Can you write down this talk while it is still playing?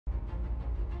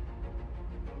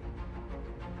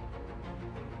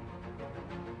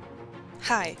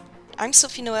Hi, I'm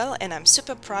Sophie Noel and I'm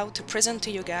super proud to present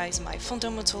to you guys my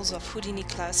Fundamentals of Houdini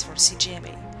class for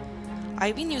CGMA.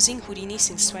 I've been using Houdini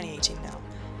since 2018 now.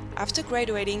 After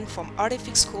graduating from Art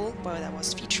Effects School, where I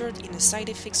was featured in the side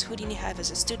effects Houdini have as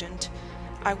a student,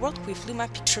 I worked with Luma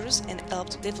Pictures and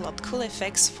helped develop cool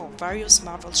effects for various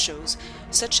Marvel shows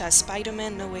such as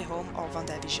Spider-Man No Way Home or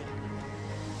WandaVision.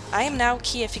 I am now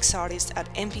key FX artist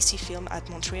at MPC Film at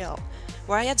Montreal,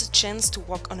 where I had the chance to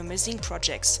work on amazing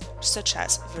projects such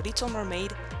as The Little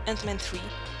Mermaid, Ant-Man 3,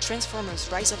 Transformers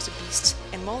Rise of the Beasts,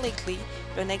 and more lately,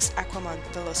 the next Aquaman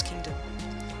The Lost Kingdom.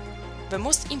 The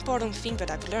most important thing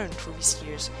that I've learned through these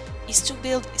years is to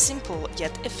build simple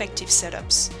yet effective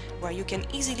setups, where you can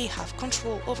easily have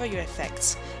control over your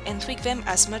effects and tweak them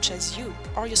as much as you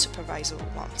or your supervisor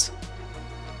want.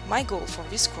 My goal for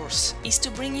this course is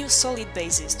to bring you solid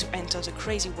bases to enter the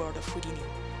crazy world of Houdini,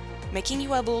 making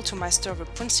you able to master the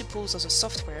principles of the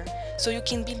software so you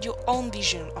can build your own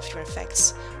vision of your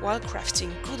effects while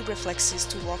crafting good reflexes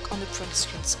to work on the print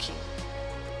screen scheme.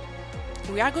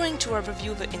 We are going to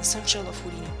overview the essentials of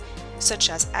Houdini, such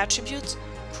as attributes,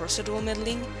 procedural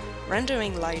modeling,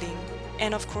 rendering lighting,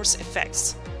 and of course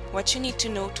effects, what you need to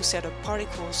know to set up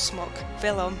particles, smoke,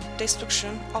 vellum,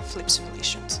 destruction, or flip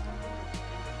simulations.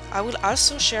 I will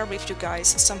also share with you guys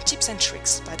some tips and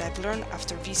tricks that I've learned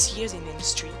after these years in the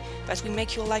industry that will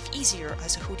make your life easier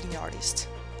as a Houdini artist.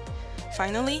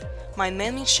 Finally, my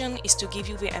main mission is to give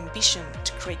you the ambition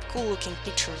to create cool looking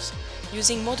pictures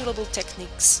using modulable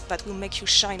techniques that will make you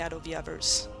shine out of the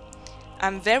others.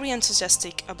 I'm very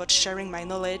enthusiastic about sharing my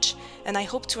knowledge and I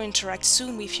hope to interact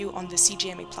soon with you on the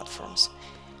CGMA platforms.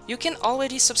 You can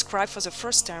already subscribe for the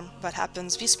first term that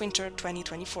happens this winter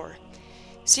 2024.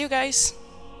 See you guys!